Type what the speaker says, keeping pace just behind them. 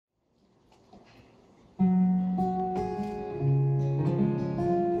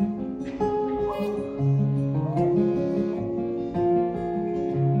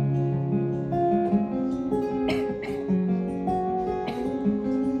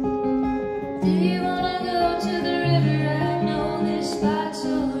Do you wanna go to the river? I know this spot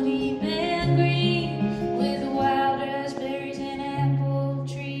so deep and green, with wild raspberries and apple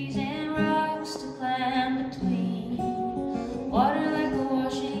trees and rocks to climb between. Water like a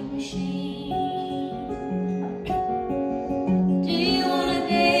washing machine. Do you wanna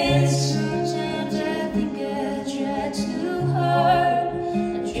dance? Sometimes I think I try too hard.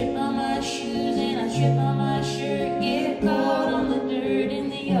 I trip on my shoes and I trip on my shirt, get caught on the dirt in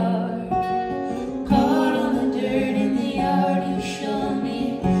the yard. Caught on the dirt in the yard, you show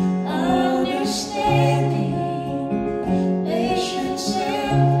me understanding, patience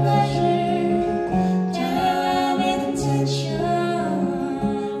and pleasure, time and attention,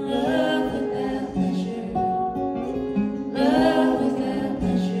 love without pleasure, love without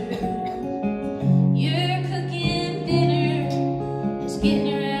pleasure. You're cooking dinner, it's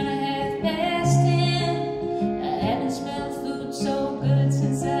getting around 10:30. I haven't smelled food so good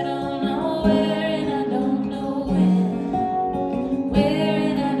since I don't know where.